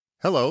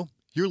Hello,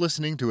 you're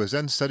listening to a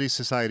Zen Studies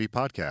Society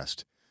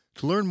podcast.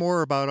 To learn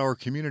more about our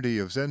community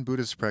of Zen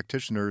Buddhist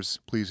practitioners,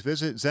 please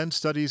visit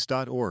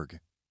zenstudies.org.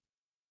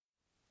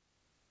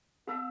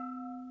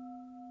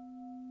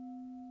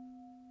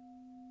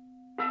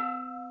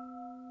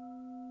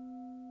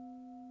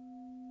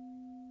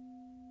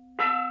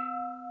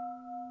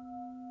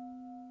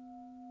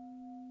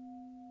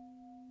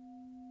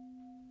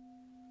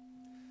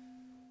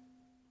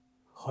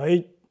は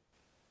い。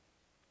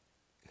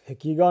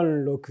壁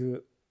眼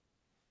録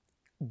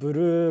ブ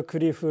ルーク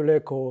リフレ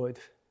コード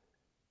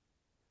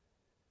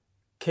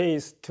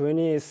Case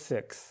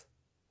 26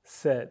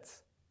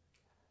 says,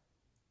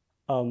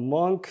 A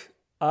monk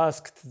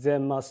asked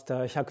Zen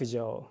Master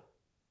Hyakujo,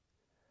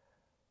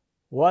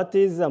 What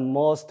is the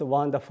most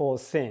wonderful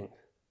thing?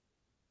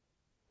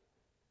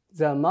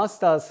 The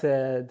master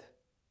said,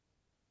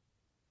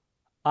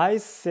 I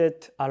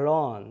sit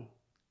alone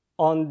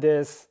on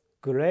this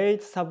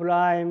great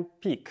sublime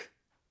peak.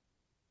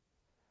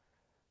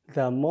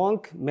 The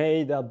monk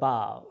made a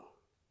bow.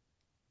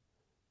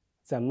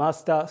 The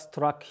master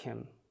struck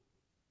him.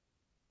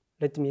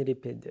 Let me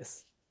repeat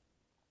this.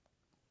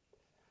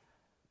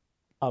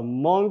 A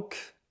monk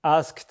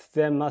asked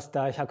Zen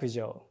Master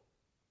Hyakujo,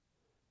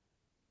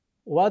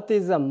 What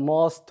is the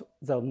most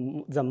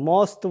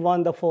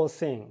wonderful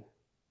thing?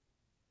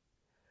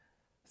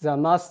 The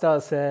master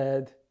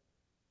said,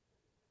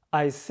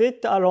 I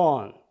sit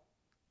alone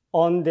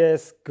on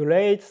this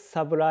great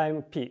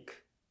sublime peak.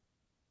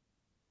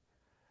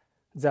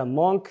 The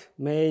monk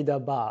made a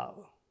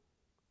bow.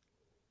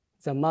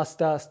 The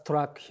master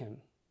struck him.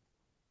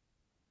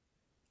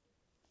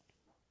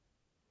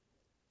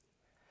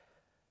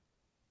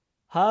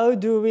 How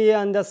do we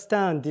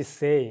understand this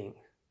saying?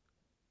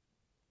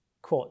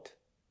 Quote,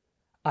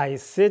 I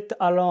sit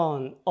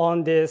alone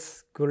on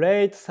this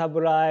great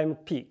sublime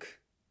peak.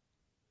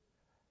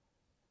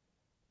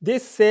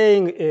 This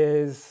saying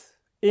is,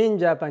 in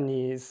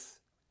Japanese,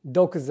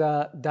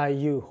 Dokuza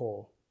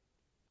Daiyuho.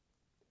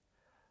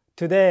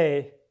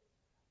 Today,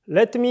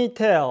 let me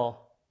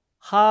tell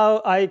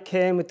how I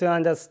came to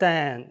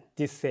understand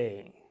this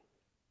saying.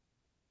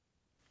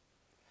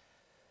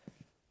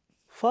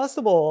 First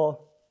of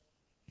all,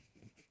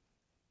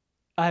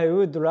 I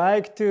would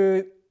like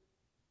to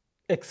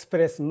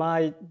express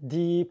my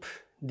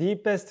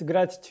deepest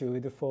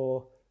gratitude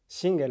for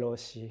Shinge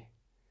Roshi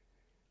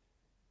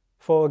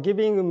for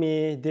giving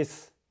me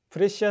this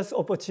precious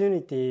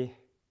opportunity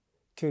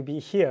to be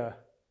here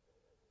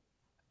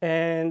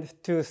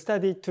and to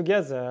study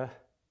together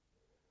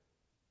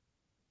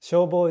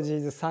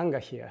Shoboji's Sangha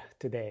here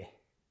today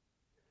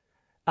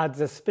at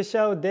the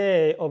special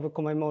day of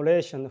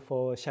commemoration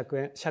for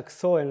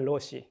Shakusoen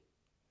Roshi.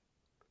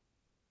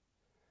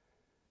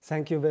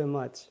 Thank you very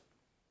much.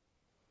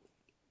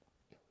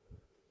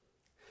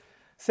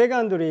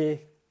 Secondly,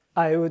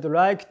 I would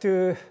like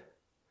to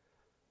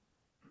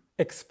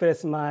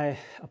express my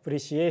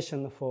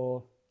appreciation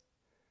for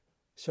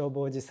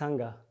Shoboji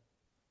Sangha.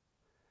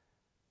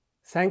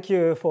 Thank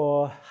you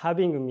for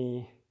having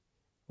me,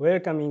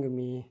 welcoming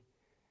me,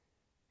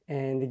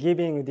 and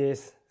giving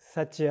this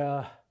such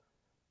a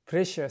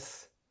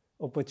precious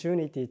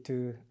opportunity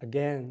to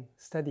again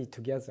study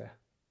together.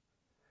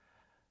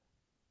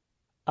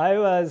 I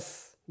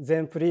was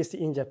Zen priest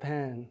in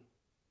Japan.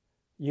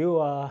 You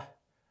are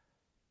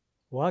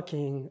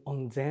working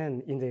on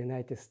Zen in the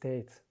United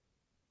States.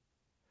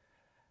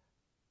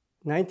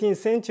 19th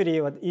century,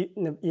 or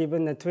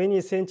even the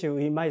 20th century,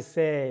 we might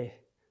say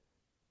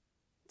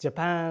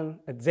Japan,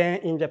 Zen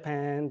in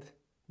Japan,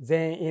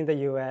 Zen in the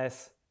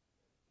US.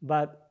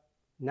 But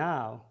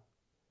now,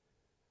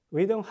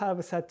 we don't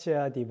have such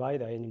a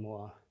divider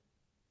anymore.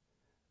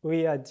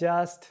 We are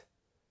just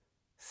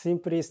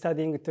simply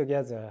studying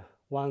together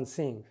one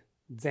thing,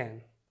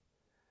 Zen.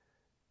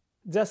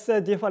 Just a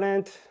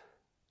different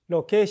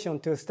location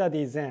to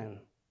study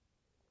Zen.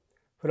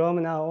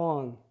 From now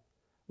on,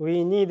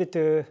 we need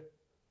to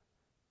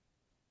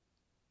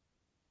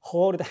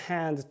hold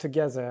hands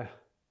together,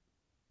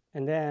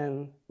 and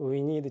then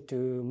we need to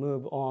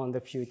move on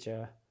the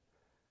future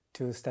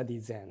to study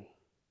Zen.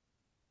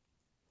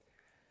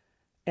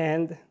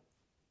 And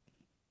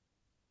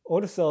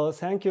also,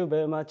 thank you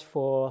very much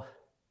for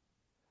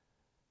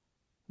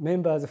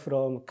members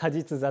from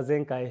Kajitsu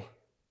Zazenkai.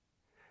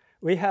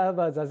 We have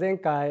a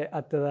Zazenkai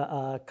at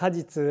the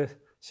Kajitsu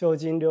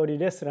Shojin Ryori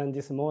restaurant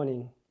this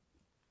morning.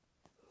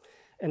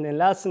 And then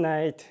last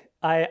night,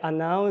 I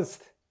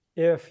announced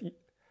if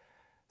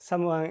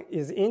someone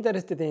is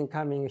interested in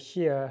coming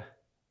here,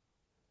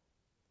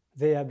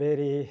 they are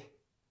very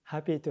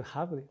happy to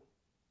have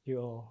you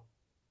all.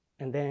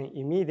 And then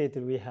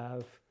immediately we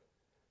have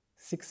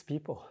 6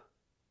 people.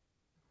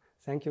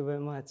 Thank you very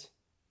much.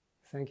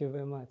 Thank you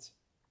very much.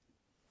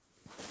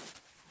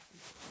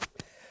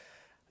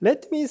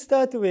 Let me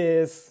start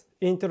with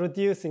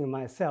introducing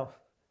myself.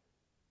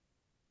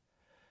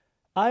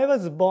 I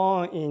was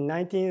born in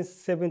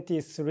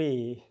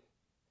 1973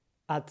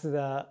 at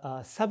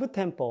the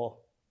sub-temple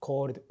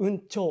called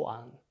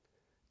Unchoan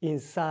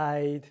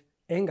inside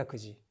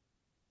Engakuji.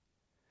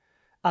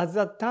 At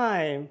that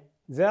time,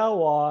 there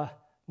were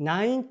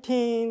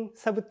 19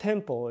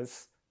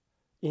 sub-temples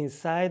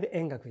inside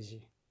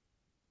Engakuji.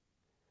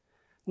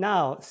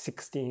 Now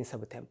 16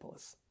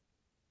 sub-temples.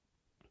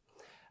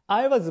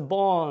 I was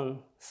born,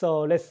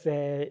 so let's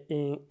say,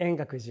 in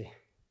Engakuji.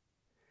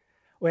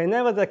 When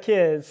I was a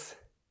kid,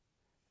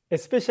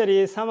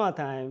 especially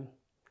summertime,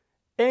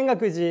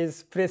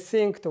 Engakuji's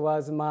precinct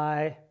was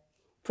my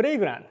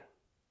playground.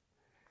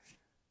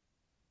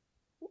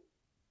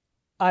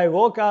 I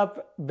woke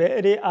up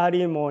very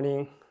early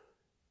morning,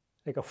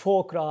 like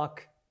 4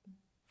 o'clock,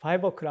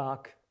 5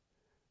 o'clock,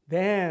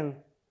 then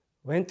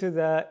went to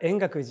the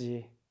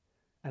Engakuji,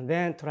 and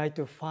then tried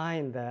to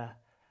find the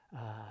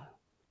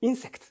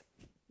insects.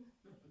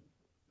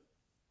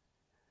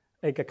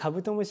 Like a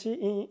kabutomushi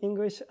in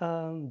English,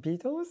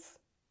 beetles.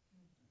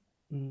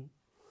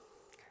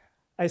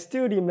 I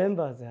still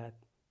remember that.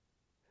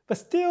 But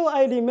still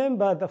I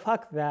remember the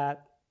fact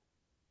that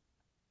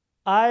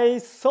I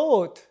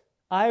thought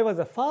I was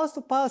the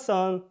first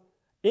person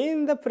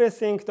in the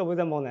precinct of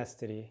the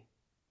monastery,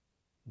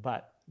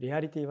 but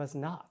reality was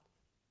not.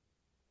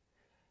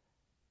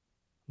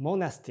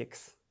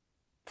 Monastics,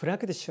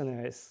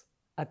 practitioners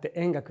at the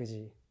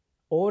Engakuji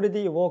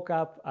already woke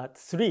up at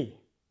 3.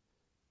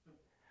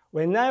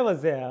 When I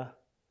was there,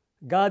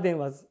 garden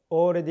was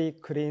already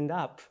cleaned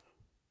up.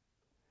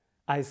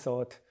 I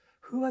thought,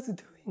 who was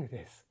doing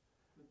this?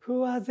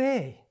 Who are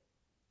they?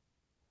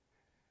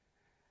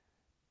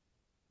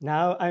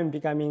 Now I'm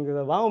becoming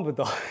one of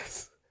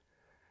those.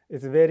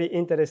 It's a very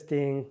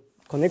interesting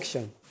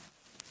connection.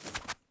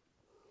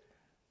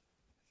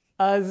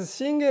 As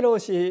Shinge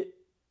Roshi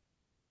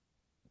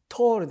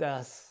told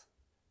us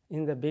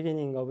in the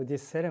beginning of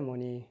this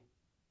ceremony,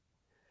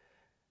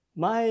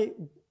 my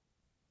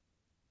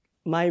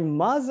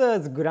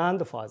mother's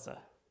grandfather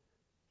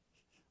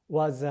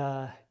was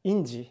a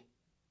Inji,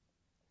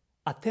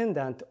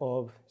 attendant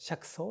of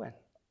Shakusoen.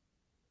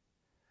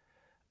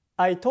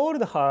 I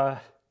told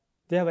her,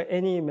 do you have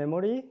any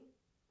memory?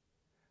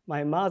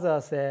 My mother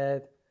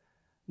said,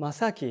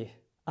 Masaki,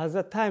 at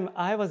the time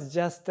I was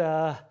just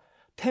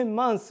 10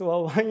 months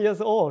or 1 year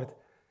old.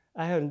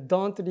 I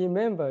don't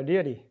remember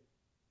really.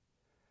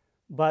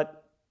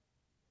 But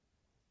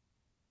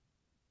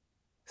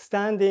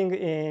standing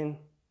in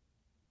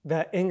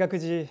the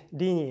Engakuji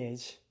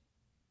lineage,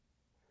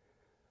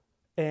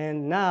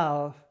 and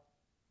now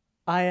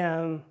I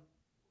am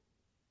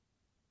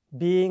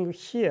being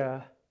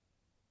here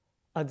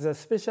at the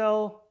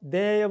special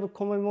day of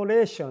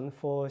commemoration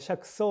for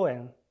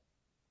Shakusoen.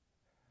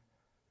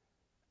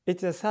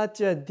 It's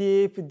such a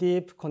deep,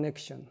 deep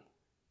connection.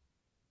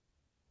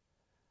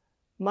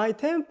 My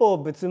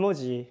temple,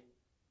 Butsumoji,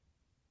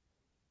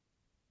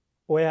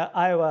 where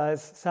I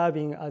was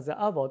serving as an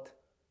abbot,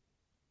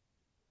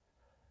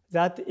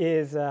 that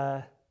is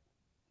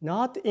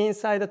not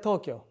inside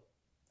Tokyo,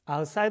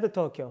 outside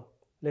Tokyo,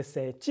 let's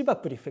say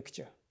Chiba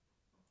Prefecture,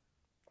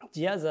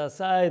 the other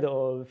side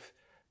of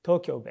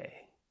Tokyo Bay.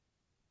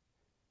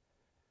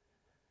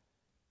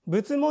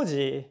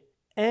 Butsumoji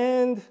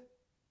and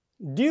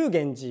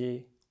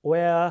Ryugenji,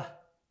 where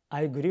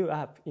I grew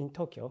up in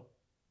Tokyo,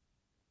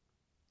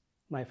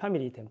 my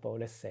family temple,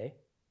 let's say,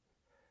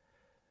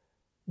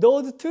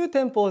 those 2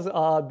 temples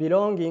are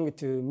belonging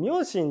to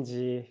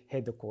Myoshinji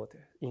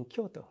headquarters in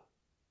Kyoto.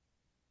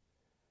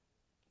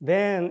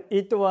 Then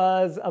it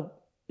was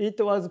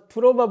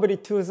probably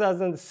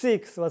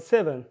 2006 or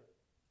 2007.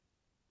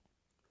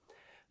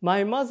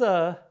 My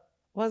mother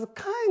was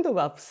kind of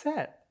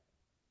upset.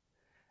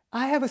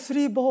 I have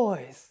 3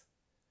 boys,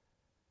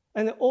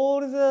 and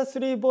all the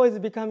 3 boys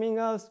becoming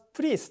a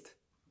priest,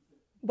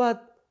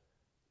 but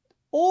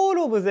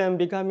all of them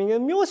becoming a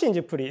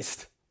Myoshinji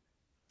priest.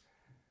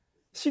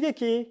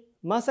 Shigeki,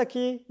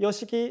 Masaki,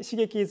 Yoshiki.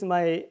 Shigeki is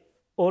my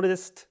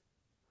oldest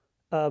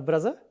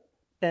brother,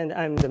 and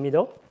I'm the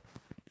middle.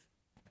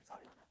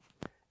 Sorry.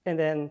 And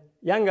then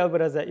younger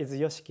brother is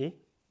Yoshiki.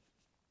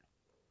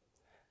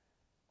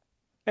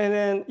 And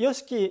then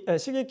Yoshiki,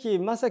 Shigeki,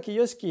 Masaki,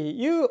 Yoshiki,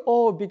 you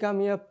all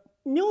become a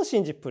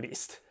Myoshinji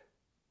priest.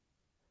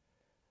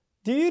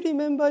 Do you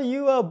remember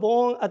you were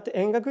born at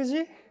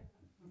Engakuji?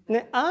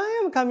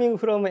 I am coming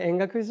from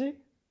Engakuji.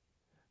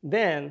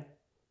 Then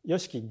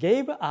Yoshiki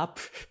gave up.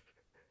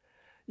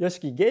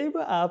 Yoshiki gave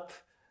up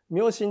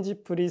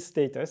Myoshinji priest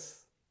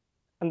status,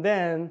 and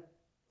then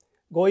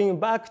going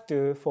back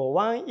to for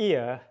 1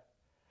 year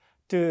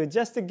to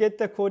just get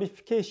the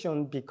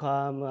qualification,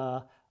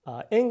 become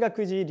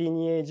Engakuji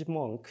lineage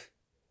monk,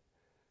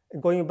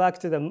 going back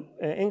to the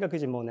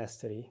Engakuji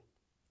monastery.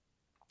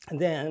 And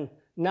then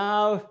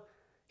now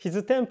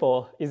his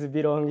temple is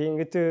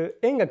belonging to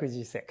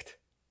Engakuji sect.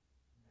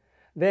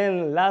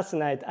 Then last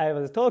night I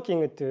was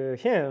talking to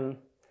him,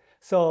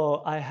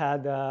 so I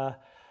had,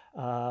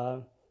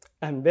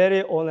 I'm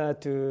very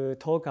honored to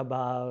talk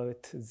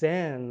about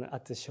Zen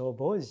at the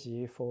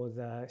Shoboji for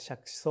the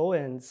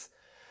Shakusoen's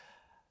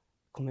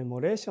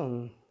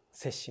commemoration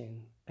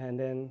session. And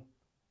then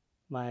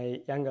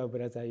my younger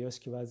brother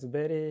Yoshiki was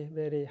very,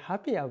 very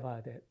happy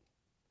about it.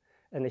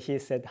 And he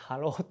said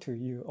hello to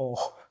you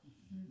all.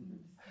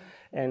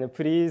 And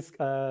please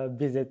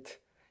visit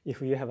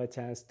if you have a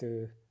chance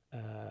to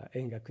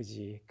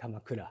Engakuji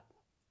Kamakura.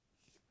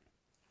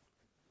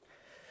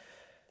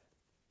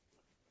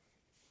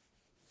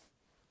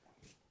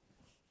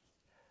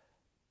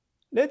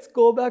 Let's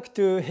go back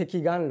to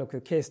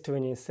Hekiganroku, case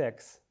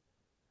 26.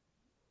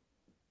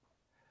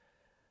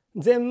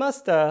 Zen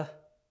Master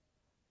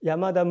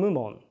Yamada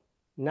Mumon,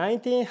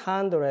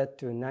 1900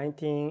 to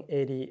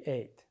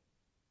 1988,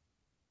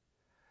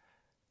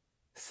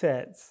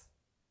 says,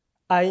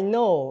 I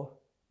know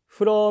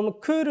from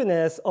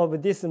coolness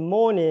of this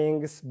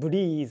morning's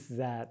breeze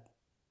that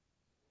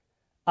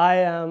I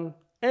am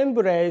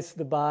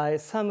embraced by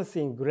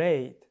something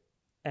great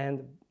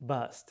and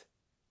vast.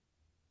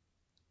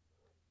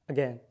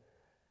 Again,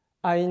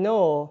 I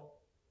know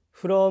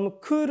from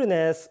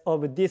coolness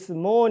of this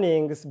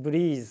morning's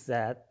breeze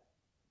that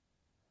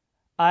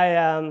I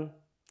am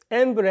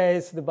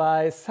embraced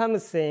by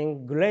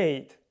something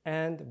great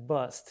and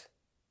vast.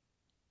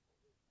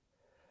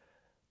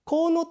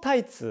 Kono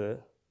Taitsu,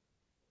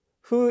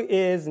 who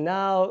is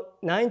now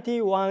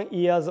 91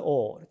 years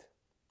old,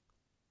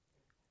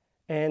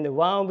 and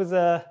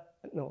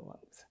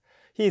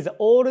he is the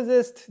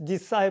oldest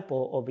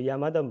disciple of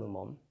Yamada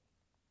Mumon,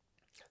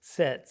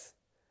 says,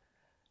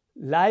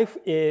 life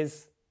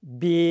is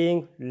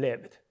being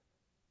lived.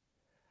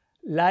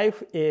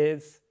 Life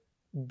is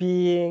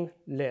being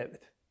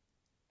lived.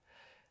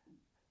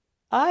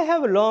 I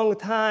have a long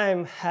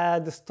time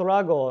had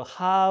struggle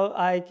how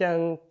I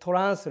can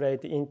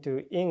translate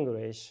into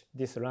English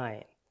this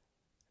line.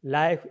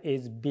 Life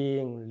is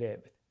being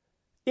lived.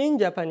 In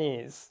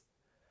Japanese,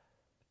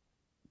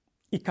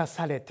 生か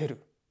されて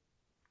る。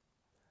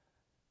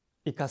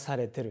生かさ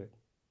れてる。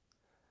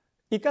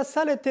生か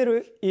されて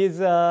る is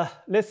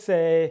let's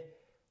say,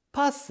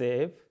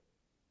 passive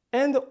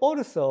and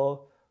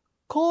also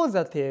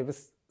causative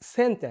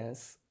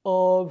sentence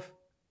of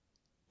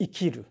生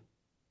きる。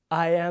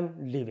I am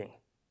living.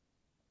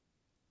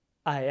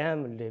 I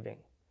am living.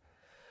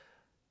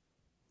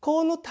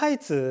 このタイ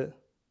ツ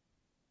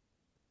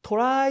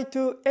try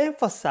to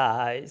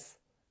emphasize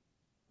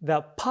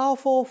the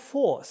powerful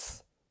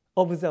force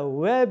of the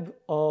web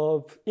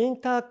of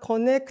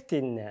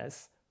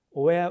interconnectedness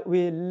where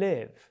we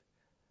live.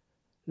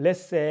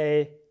 Let's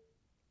say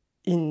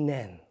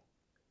innen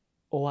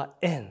or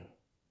en.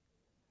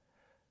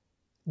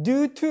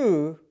 Due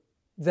to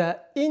the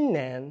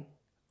innen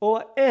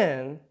or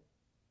en,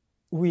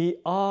 we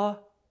are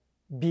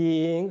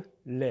being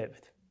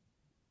lived.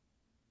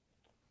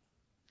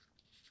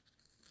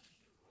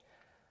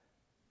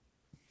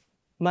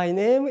 My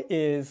name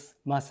is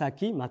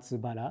Masaki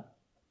Matsubara.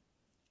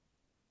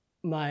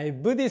 My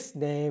Buddhist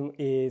name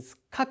is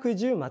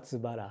Kakuju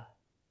Matsubara.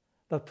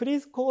 But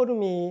please call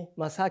me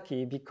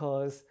Masaki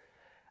because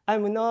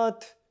I'm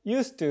not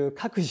used to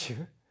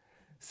Kakuju.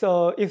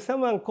 So if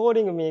someone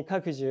calling me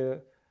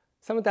Kakuju,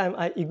 sometimes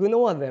I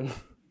ignore them.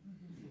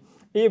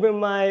 Even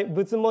my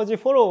Butsumoji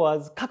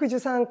followers,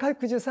 Kakuju-san,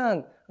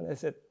 Kakuju-san. And I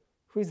said,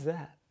 who is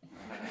that?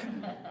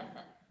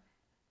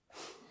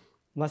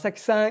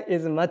 Masaki-san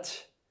is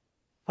much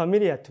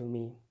familiar to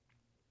me.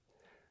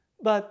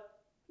 But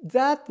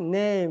that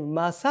name,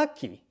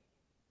 Masaki,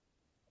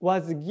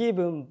 was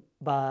given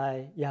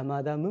by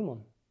Yamada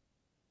Mumon.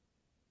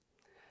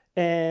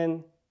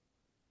 And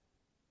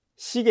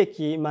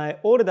Shigeki, my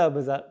older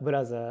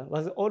brother,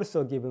 was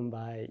also given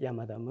by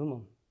Yamada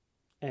Mumon.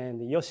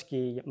 And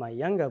Yoshiki, my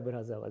younger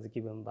brother, was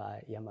given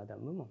by Yamada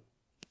Mumon.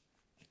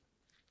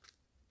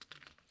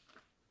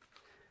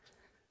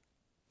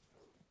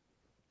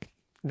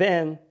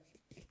 Then,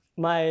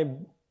 my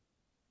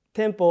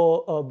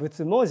temple of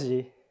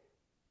Butsumoji,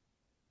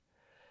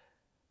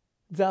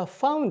 the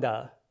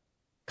founder,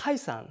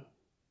 Kai-san,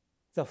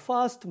 the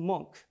first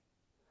monk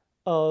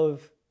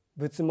of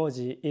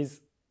Butsumoji, is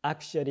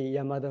actually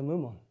Yamada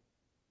Mumon.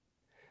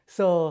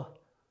 So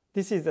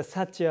this is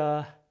such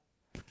a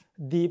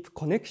deep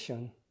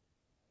connection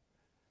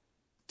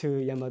to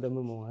Yamada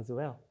Mumon as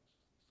well.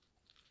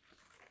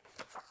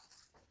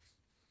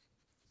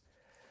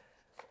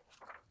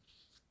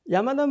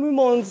 Yamada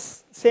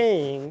Mumon's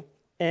saying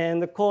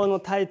and Kono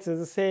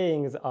Taitsu's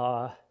sayings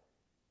are,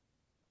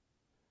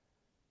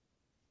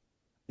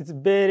 it's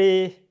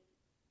very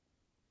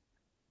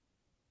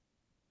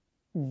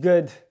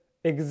good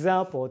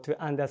example to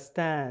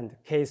understand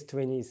case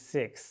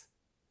 26,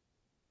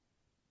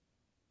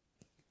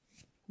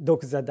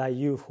 Dokuza Dai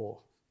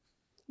Yuho.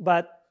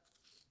 But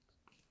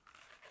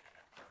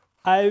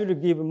I will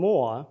give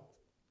more.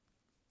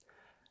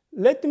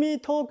 Let me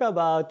talk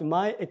about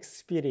my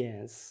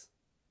experience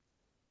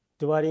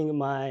during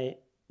my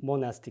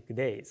monastic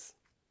days.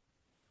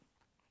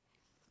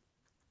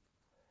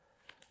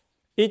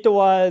 It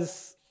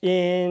was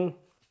in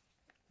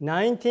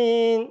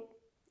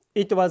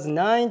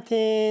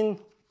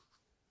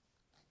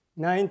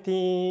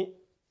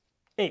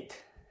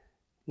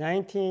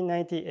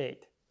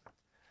 1998.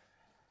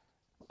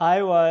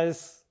 I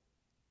was,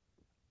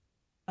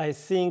 I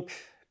think,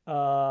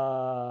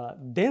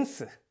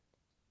 dense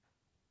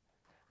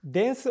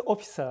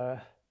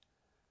officer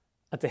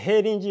at the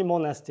Heirinji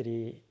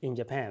Monastery in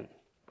Japan.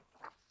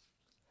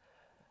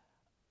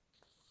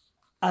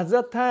 At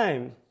that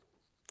time,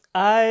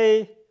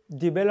 I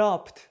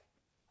developed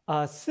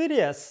a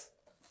serious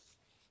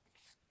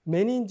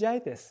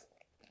meningitis.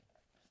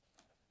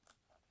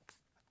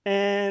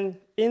 And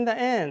in the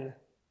end,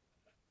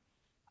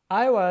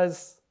 I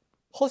was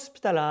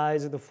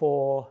hospitalized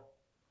for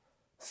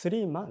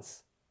 3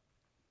 months.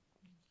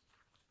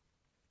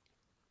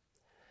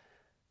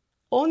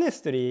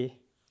 Honestly,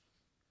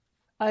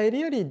 I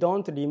really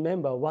don't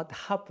remember what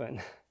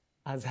happened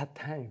at that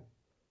time.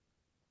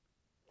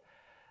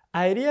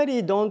 I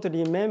really don't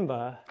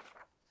remember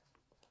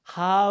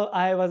how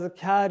I was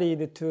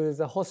carried to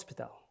the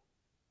hospital,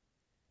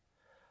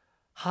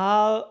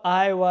 how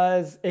I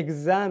was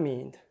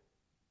examined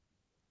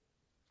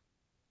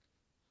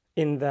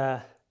in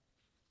the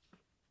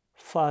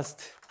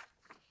first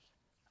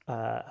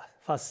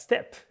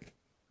step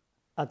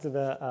at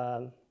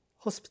the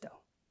hospital.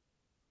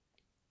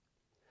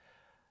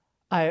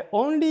 I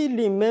only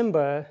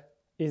remember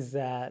is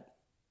that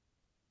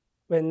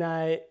when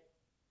I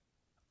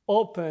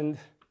opened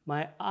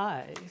my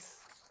eyes,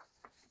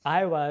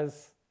 I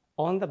was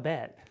on the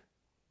bed.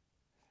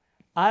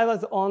 I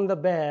was on the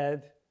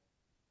bed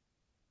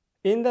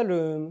in the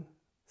room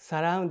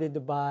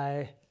surrounded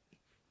by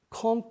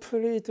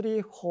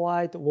completely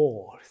white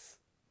walls.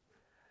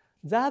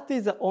 That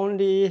is the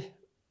only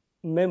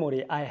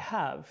memory I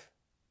have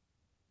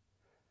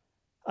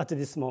at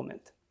this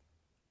moment.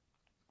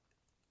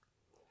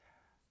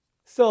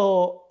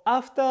 So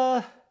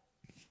after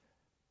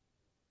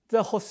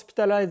the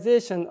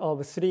hospitalization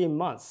of 3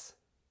 months,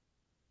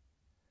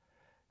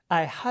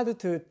 I had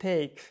to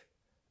take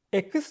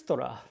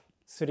extra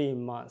 3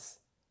 months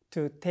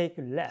to take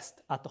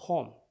rest at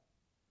home.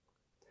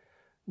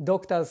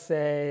 Doctors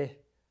say,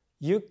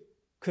 you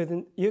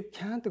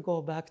can't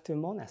go back to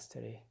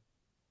monastery.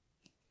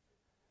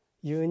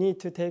 You need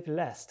to take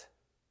rest.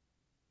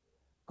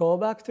 Go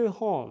back to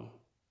home.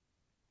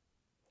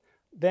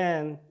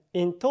 Then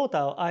in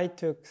total, I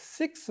took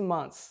 6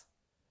 months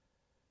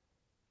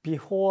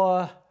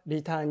before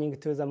returning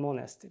to the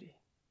monastery.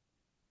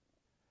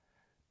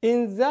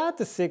 In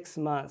that 6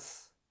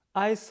 months,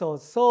 I saw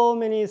so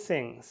many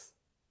things.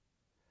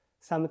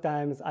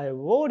 Sometimes I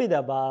worried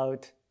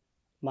about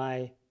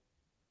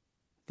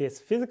this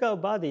physical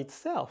body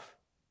itself.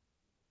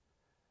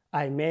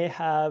 I may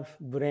have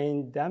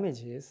brain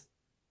damages,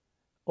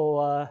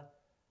 or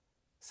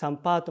some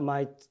part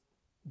might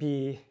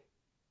be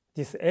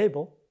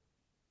disabled.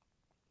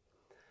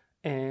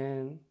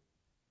 And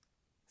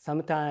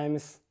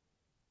sometimes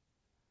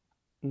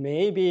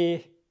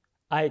maybe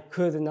I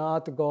could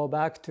not go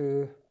back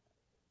to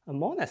a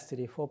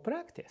monastery for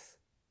practice.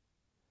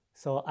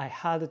 So I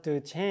had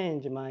to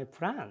change my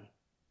plan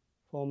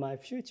for my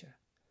future.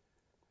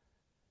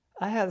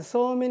 I had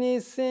so many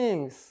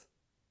things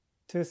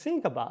to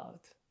think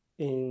about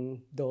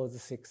in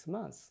those 6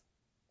 months.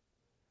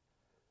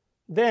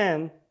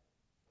 Then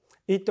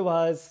it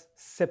was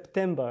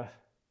September.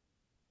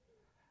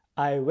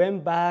 I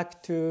went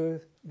back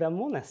to the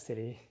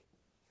monastery,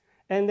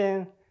 and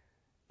then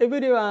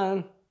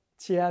everyone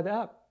cheered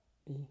up.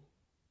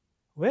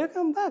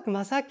 Welcome back,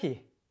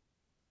 Masaki.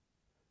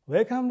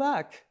 Welcome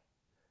back.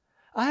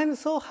 I'm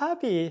so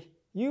happy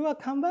you are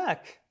come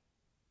back.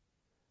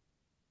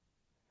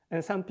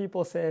 And some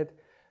people said,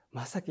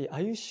 Masaki,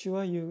 are you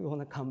sure you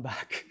want to come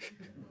back?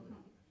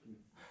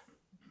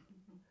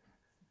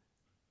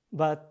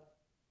 But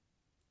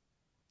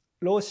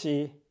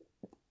Roshi,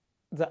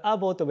 the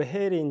abbot of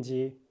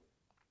Heirinji,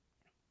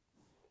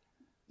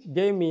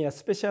 gave me a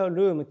special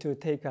room to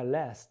take a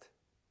rest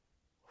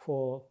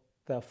for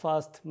the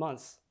first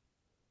month.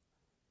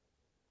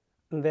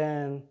 And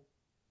then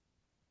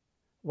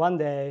one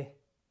day,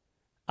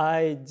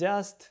 I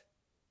just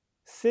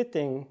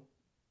sitting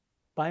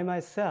by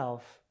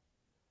myself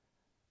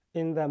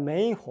in the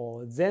main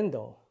hall,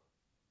 Zendo.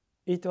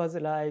 It was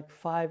like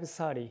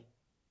 5:30,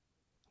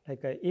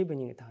 like an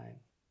evening time.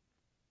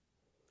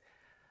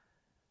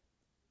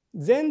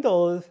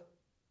 Zendo,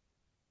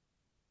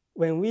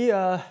 when we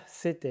are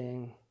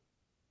sitting,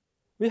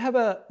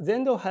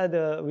 Zendo had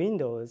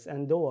windows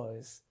and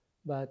doors,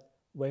 but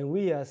when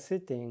we are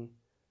sitting,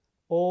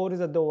 all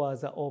the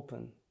doors are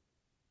open.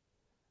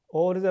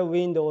 All the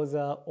windows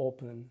are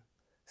open.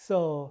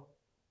 So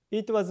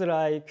it was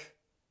like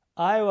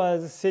I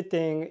was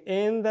sitting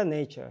in the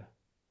nature.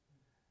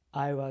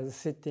 I was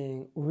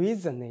sitting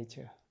with the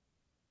nature.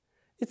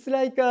 It's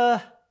like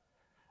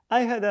I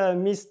had a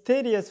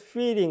mysterious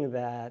feeling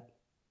that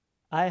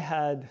I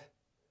had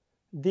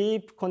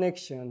deep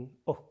connection,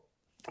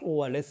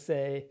 or let's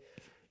say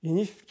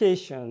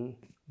unification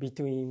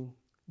between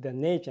the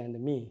nature and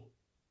me.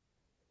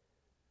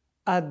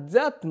 At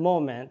that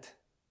moment,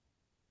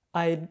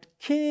 I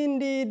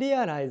keenly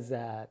realized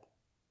that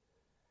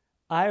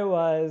I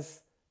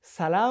was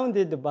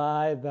surrounded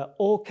by the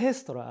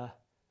orchestra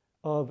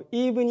of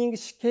evening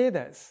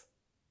cicadas,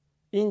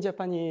 in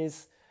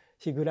Japanese,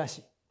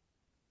 higurashi.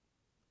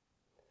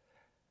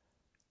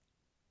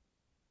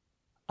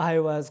 I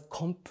was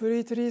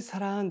completely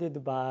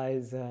surrounded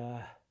by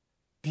the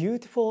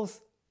beautiful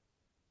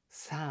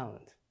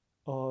sound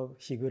of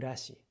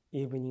higurashi,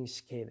 evening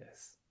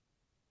cicadas.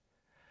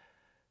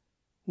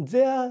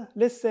 Their,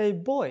 let's say,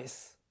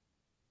 voice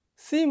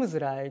seems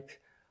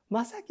like,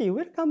 Masaki,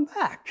 welcome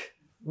back,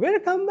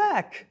 welcome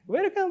back,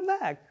 welcome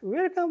back,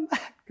 welcome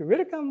back,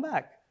 welcome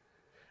back.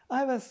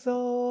 I was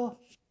so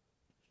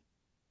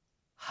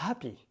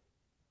happy.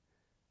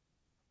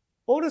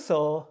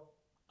 Also,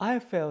 I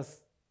felt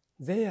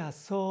they are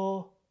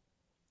so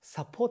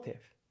supportive.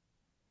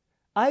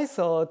 I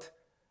thought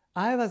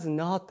I was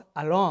not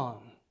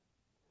alone.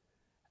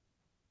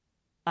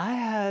 I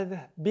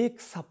had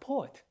big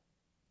support.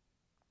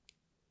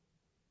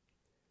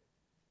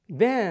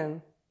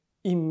 Then,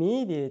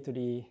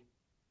 immediately,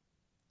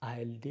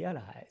 I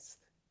realized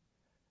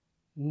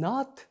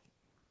not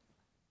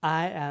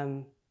I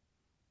am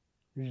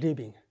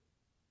living,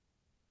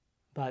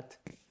 but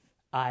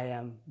I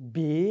am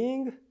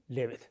being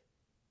lived.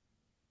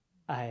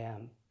 I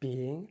am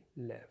being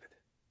lived.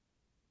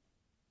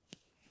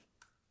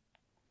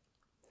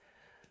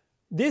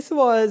 This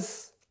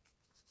was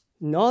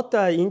not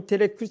an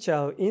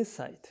intellectual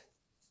insight,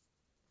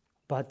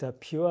 but a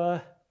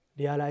pure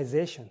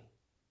realization.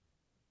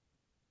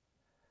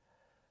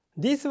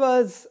 This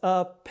was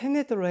a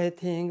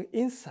penetrating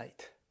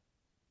insight.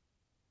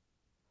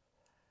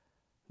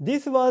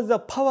 This was the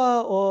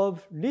power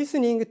of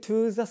listening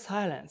to the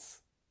silence.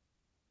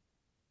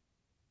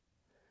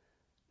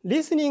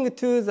 Listening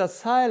to the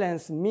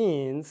silence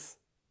means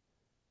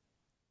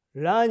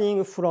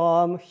learning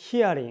from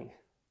hearing,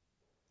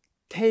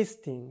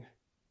 tasting,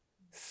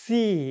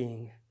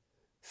 seeing,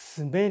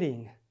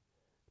 smelling,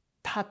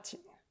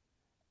 touching,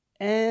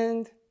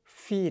 and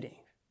feeling.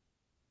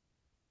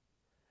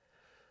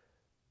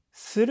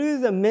 Through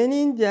the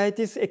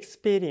meningitis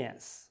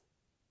experience,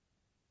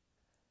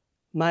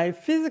 my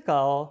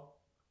physical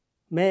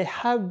may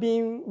have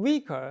been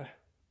weaker,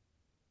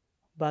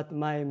 but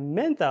my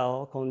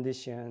mental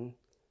condition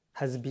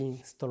has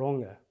been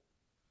stronger.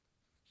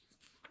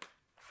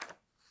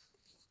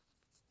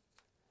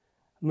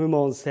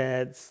 Mumon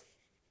says,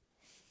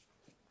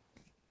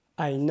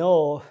 I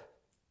know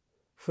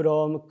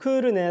from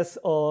coolness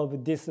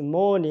of this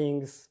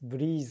morning's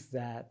breeze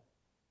that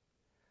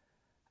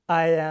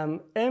I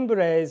am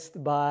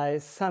embraced by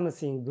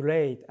something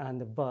great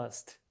and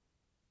vast.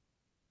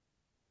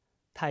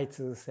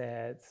 Taitsu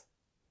says,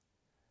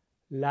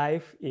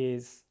 life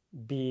is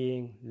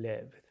being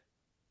lived.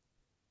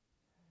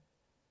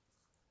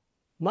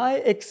 My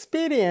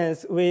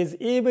experience with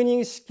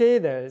evening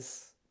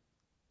cicadas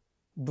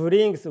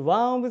brings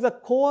one of the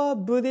core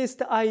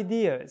Buddhist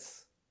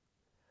ideas,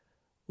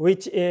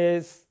 which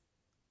is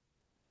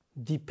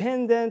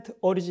dependent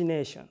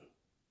origination,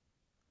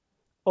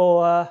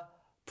 or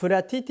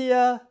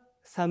Pratitya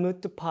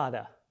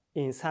Samutpada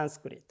in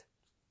Sanskrit.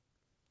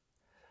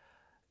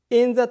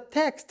 In the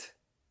text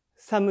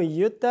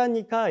Samyutta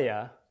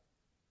Nikaya,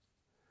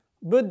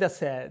 Buddha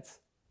says,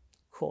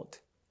 quote,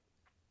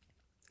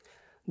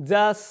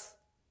 thus,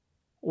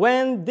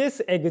 when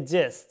this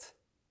exists,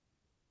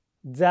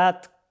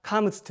 that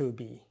comes to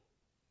be.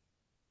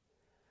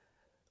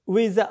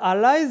 With the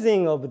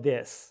arising of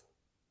this,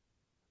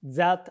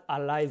 that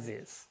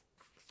arises.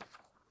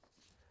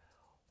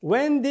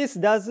 When this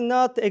does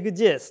not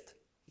exist,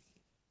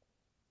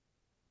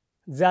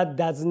 that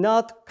does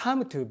not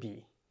come to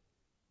be.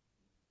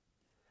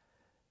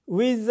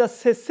 With the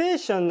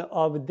cessation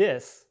of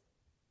this,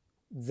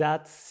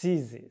 that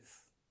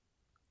ceases.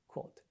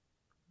 Quote.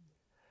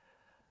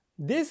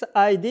 This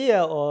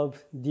idea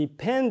of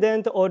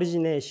dependent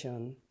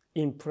origination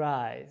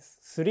implies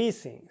three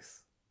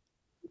things.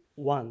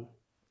 One,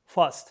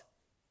 first,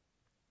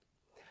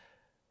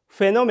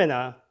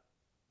 phenomena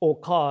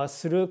occur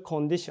through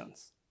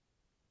conditions.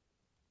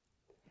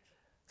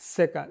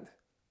 Second,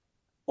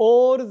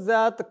 all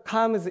that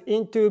comes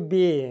into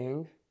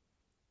being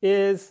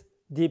is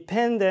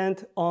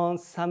dependent on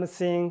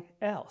something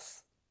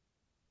else.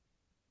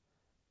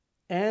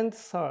 And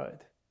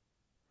third,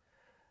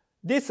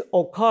 this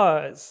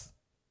occurs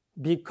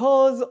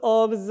because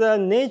of the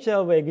nature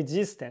of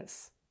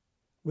existence,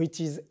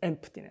 which is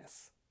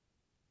emptiness.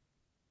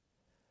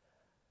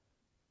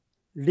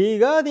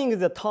 Regarding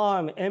the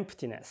term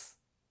emptiness,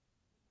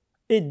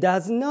 it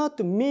does not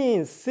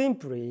mean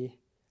simply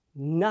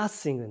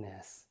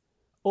nothingness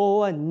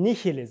or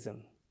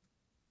nihilism.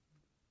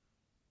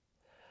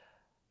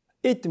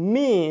 It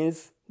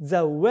means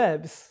the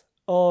webs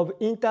of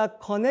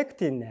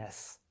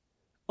interconnectedness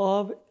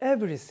of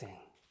everything.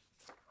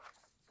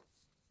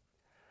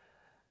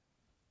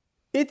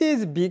 It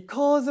is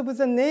because of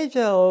the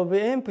nature of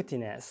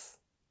emptiness,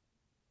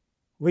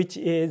 which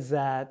is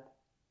that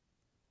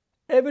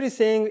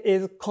everything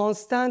is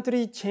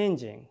constantly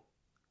changing,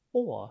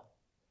 or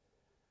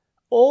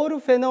all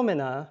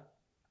phenomena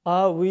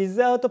are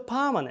without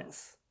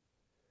permanence,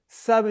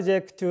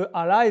 subject to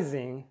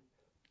arising,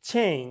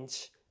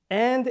 change,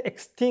 and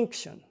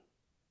extinction.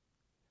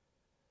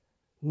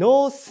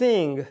 No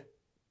thing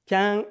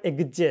can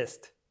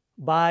exist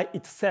by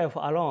itself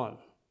alone.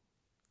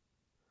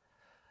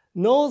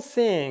 no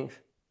thing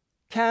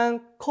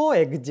can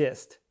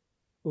coexist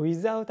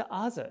without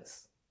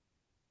others.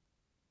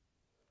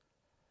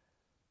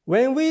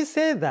 When we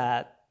say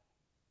that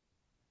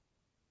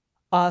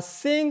a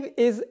thing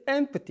is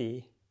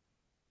empty,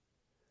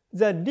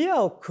 the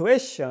real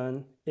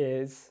question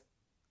is,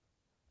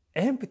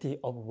 empty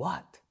of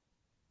what?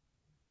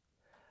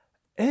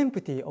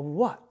 Empty of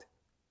what?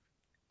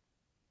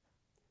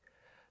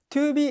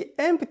 To be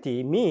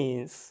empty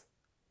means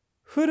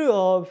full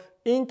of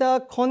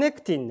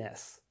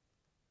interconnectedness,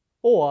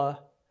 or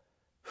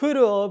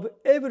full of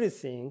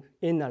everything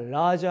in a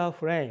larger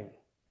frame.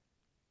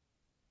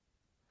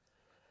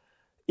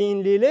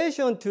 In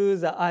relation to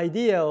the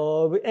idea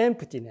of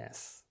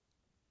emptiness,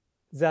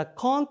 the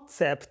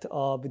concept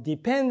of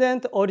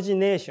dependent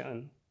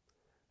origination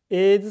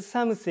is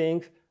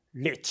something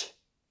rich,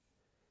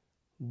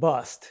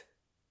 vast,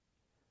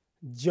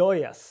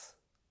 joyous,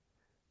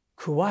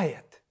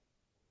 quiet,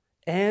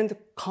 and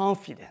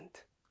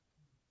confident.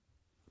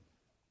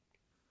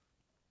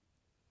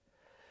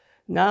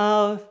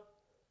 Now,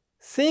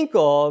 think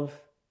of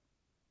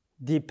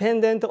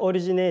dependent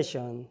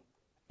origination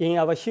in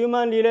our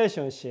human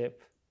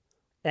relationship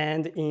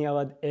and in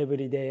our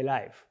everyday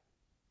life.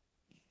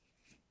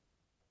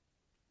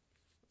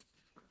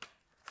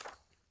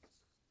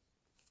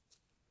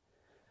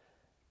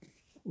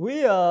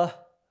 We are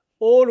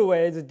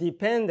always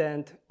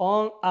dependent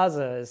on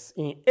others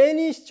in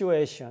any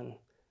situation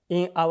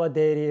in our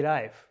daily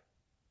life.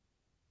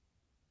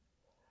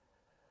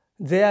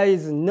 There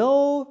is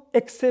no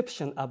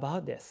exception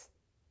about this.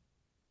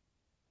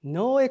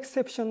 No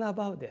exception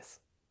about this.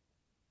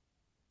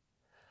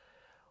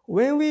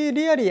 When we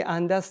really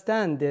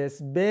understand this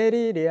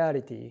very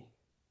reality,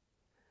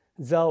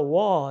 the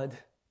word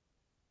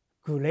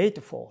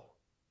grateful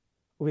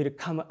will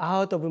come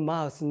out of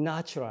mouth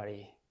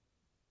naturally.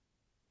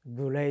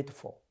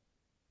 Grateful.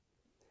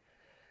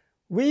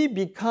 We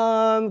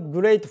become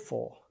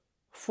grateful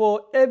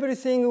for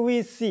everything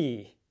we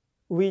see,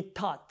 we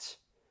touch,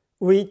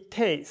 we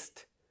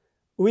taste,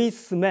 we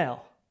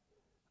smell,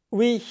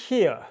 we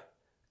hear,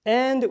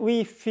 and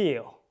we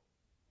feel.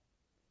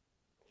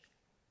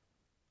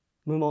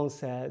 Mumon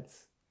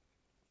says,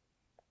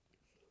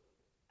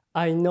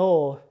 I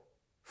know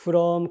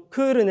from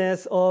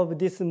coolness of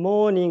this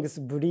morning's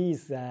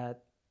breeze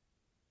that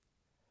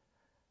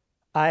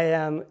I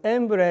am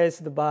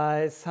embraced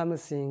by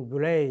something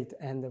great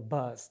and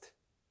vast.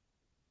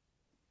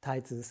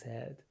 Taizu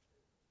said,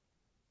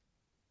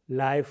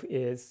 life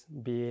is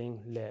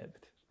being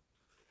lived.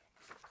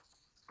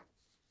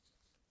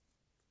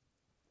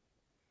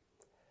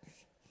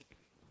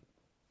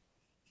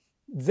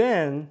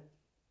 Zen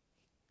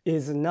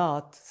is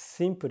not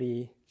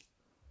simply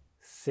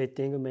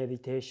sitting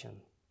meditation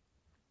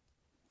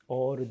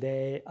all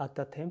day at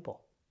a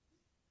temple,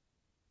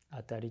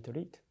 at a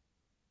retreat.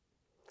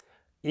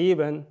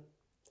 Even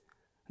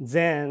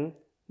Zen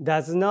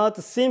does not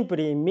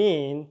simply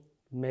mean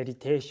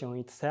meditation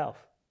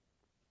itself.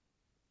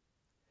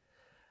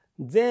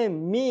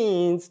 Zen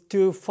means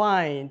to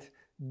find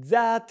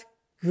that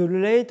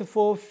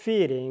grateful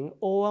feeling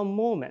or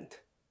moment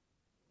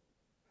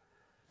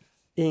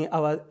in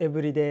our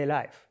everyday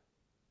life.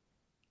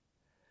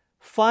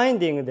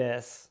 Finding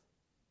this,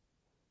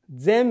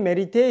 Zen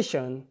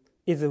meditation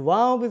is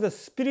one of the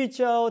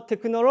spiritual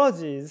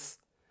technologies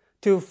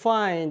to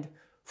find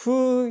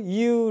who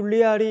you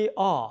really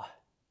are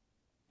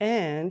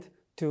and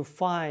to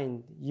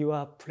find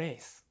your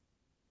place.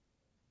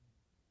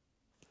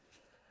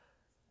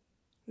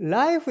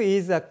 Life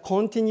is a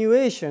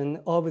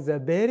continuation of the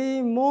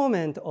very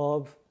moment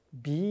of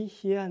be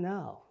here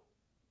now.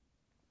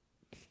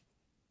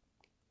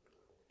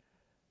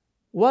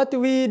 What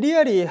we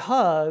really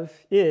have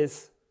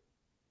is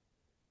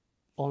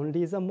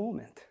only the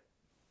moment.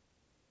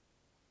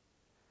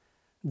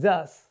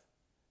 Thus,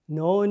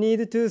 no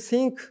need to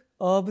think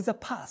of the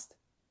past.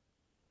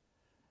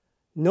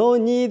 No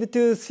need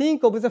to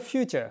think of the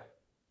future.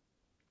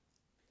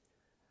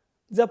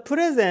 The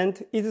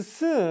present is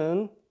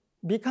soon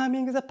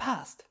becoming the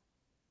past.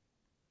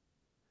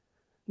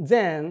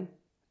 Then,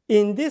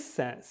 in this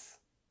sense,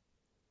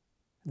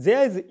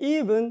 there is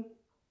even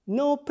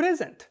no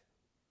present.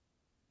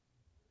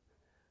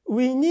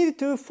 We need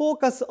to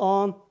focus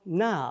on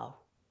now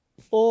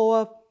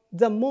or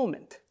the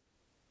moment.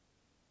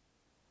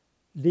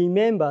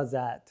 Remember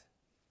that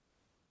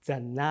the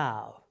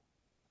now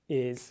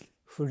is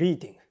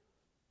fleeting.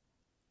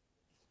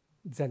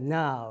 The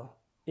now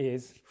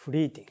is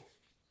fleeting.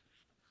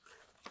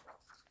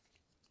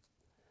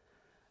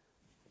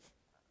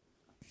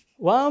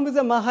 One of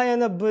the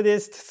Mahayana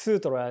Buddhist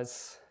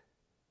sutras,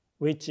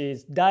 which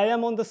is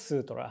Diamond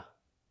Sutra,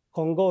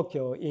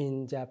 Kongokyo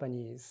in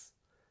Japanese,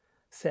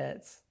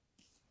 says,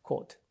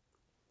 quote,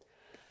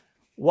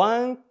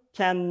 one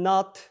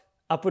cannot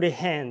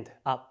apprehend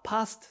a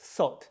past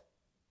thought.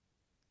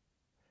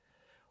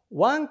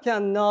 One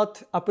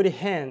cannot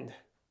apprehend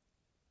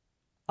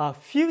a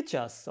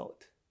future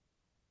thought.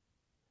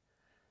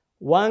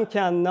 One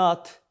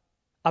cannot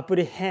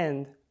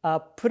apprehend a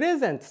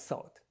present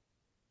thought.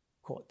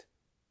 Quote.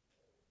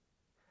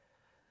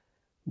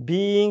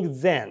 being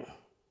Zen,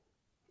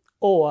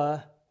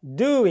 or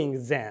doing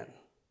Zen,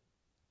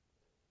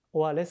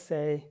 or let's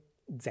say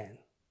Zen,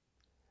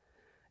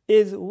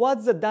 is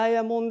what the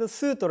Diamond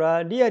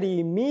Sutra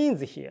really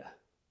means here.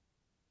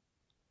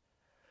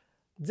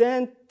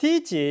 Zen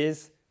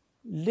teaches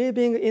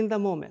living in the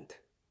moment.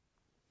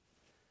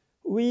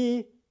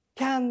 We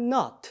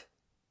cannot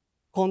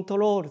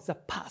control the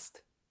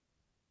past.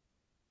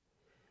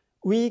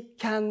 We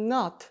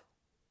cannot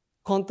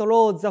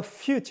control the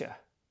future.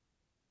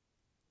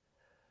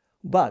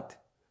 But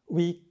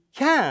we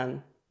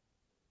can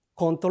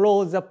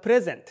control the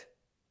present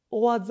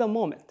or the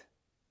moment.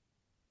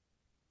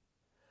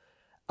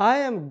 I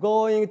am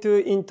going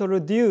to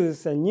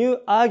introduce a new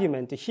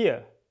argument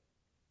here.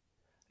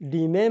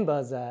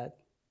 Remember that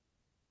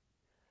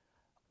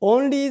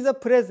only the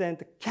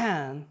present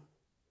can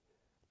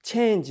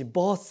change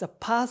both the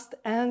past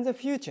and the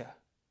future.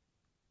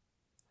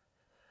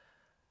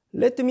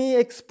 Let me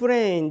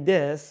explain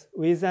this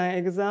with an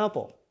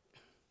example.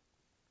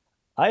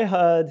 I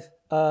had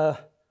a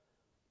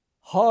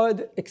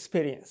hard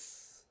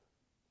experience,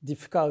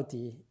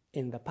 difficulty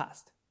in the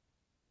past.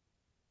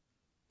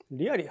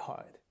 Really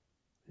hard.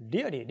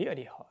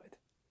 Really hard.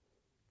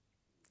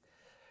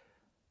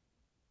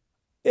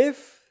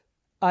 If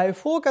I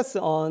focus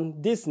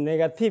on this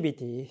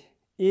negativity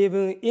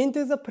even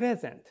into the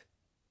present,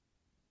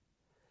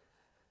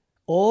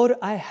 all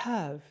I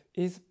have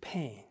is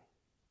pain.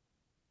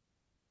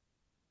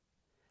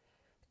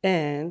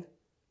 And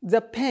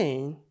the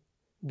pain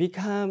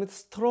becomes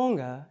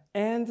stronger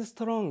and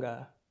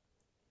stronger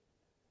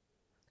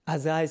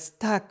as I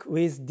stuck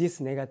with this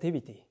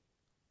negativity.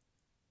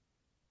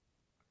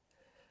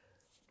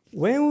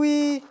 When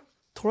we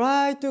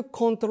try to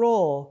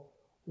control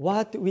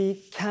what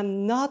we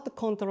cannot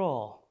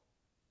control,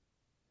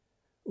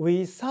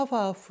 we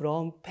suffer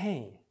from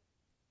pain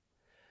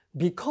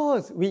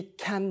because we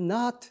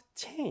cannot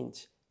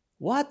change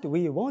what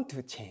we want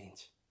to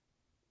change.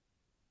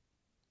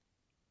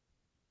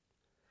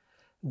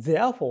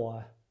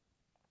 Therefore,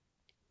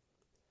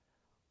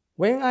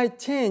 when I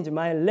change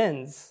my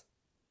lens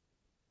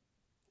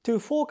to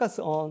focus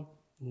on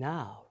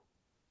now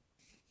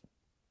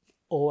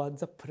or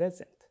the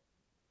present,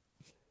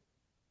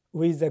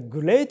 with the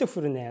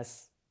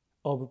gratefulness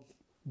of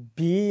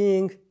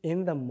being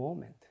in the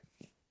moment,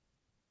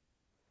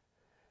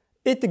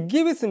 it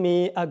gives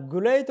me a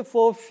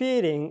grateful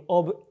feeling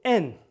of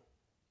en,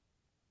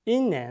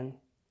 innen,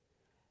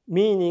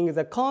 meaning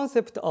the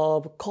concept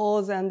of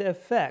cause and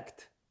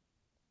effect,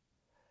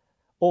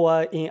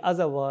 or in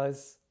other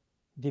words,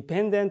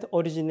 dependent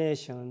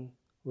origination,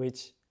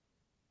 which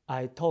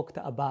I talked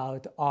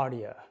about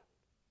earlier.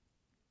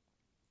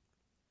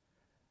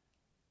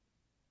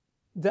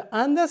 The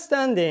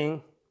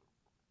understanding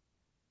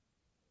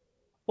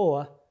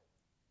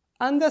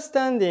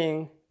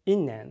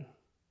innen,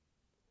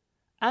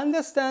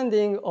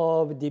 understanding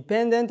of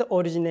dependent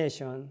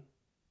origination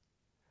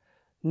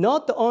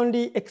not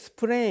only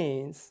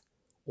explains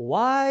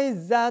why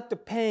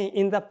that pain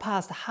in the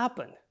past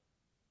happened,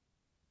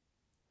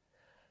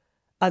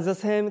 at the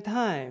same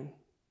time,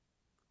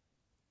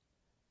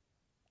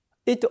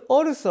 it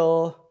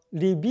also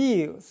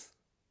reveals,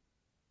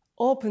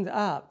 opens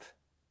up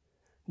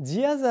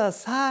the other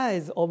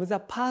sides of the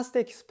past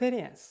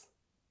experience,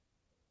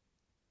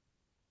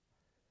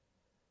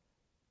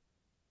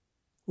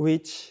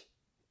 which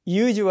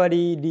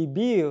usually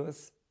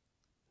reveals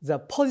the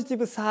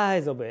positive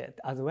sides of it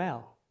as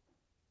well.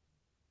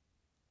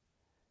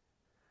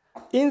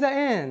 In the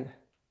end,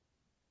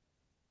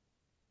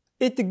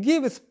 it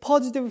gives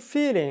positive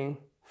feeling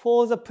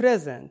for the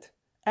present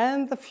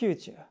and the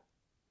future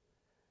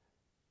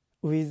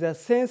with a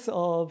sense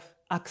of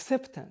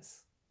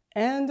acceptance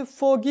and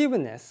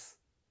forgiveness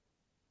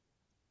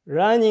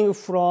running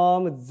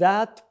from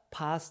that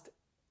past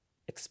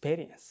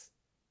experience.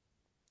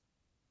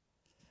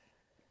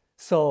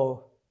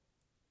 So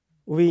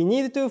we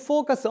need to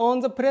focus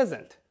on the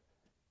present,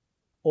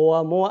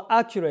 or more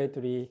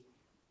accurately,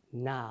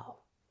 now,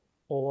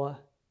 or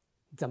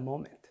the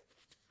moment.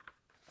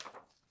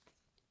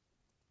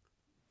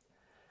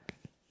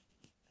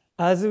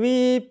 As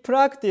we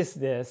practice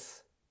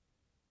this,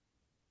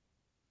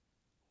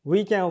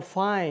 we can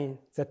find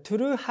the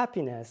true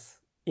happiness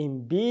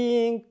in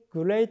being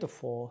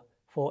grateful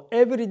for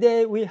every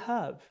day we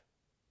have,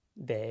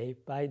 day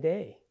by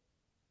day.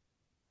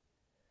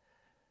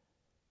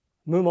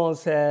 Mumon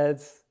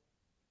says,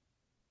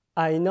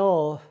 I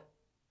know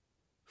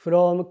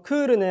from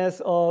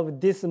coolness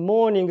of this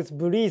morning's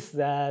breeze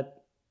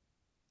that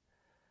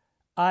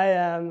I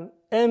am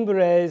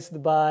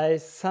embraced by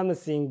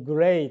something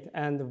great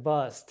and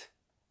vast.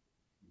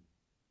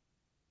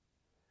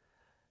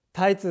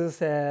 Taitsu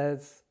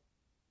says,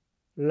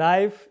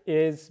 life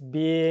is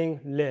being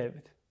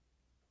lived.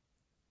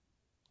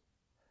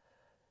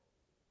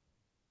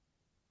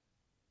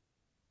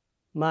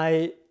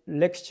 My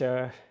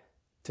lecture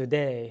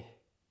today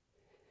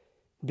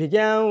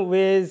began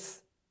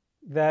with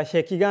the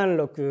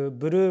Hekiganroku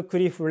Blue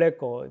Cliff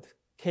Record,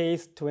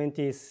 case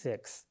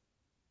 26.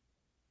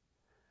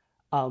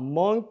 a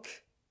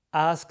monk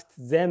asked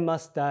Zen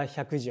Master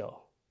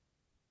Hyakujo,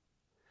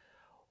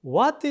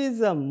 "What is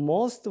the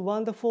most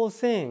wonderful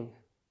thing?"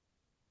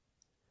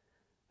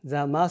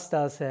 The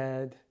master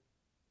said,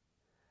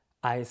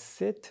 "I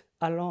sit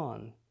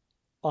alone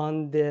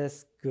on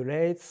this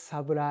great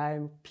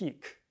sublime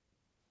peak."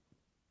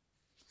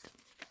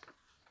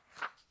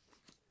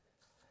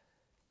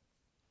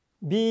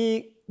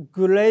 Be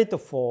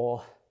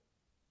grateful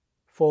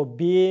for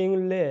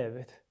being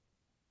lived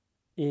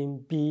in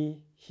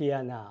Be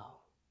Here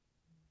Now.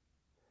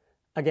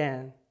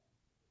 Again,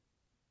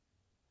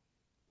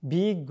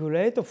 be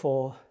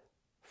grateful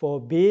for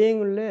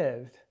being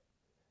lived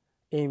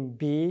in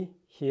Be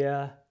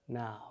Here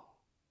Now.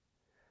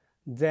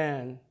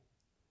 Then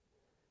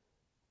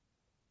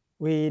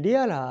we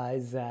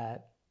realize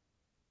that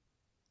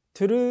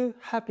true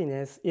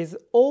happiness is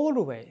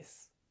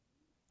always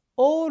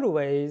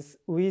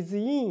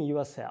within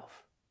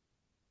yourself.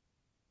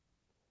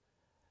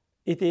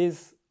 It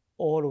is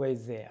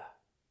always there.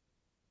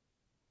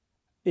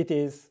 It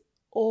is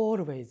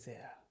always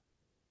there.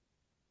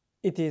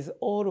 It is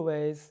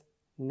always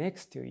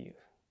next to you.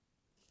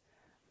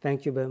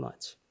 Thank you very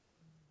much.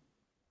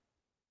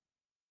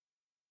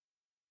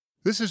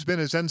 This has been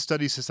a Zen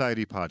Study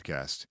Society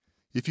podcast.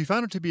 If you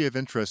found it to be of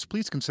interest,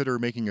 please consider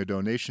making a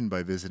donation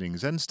by visiting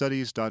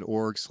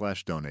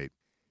zenstudies.org/donate.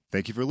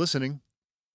 Thank you for listening.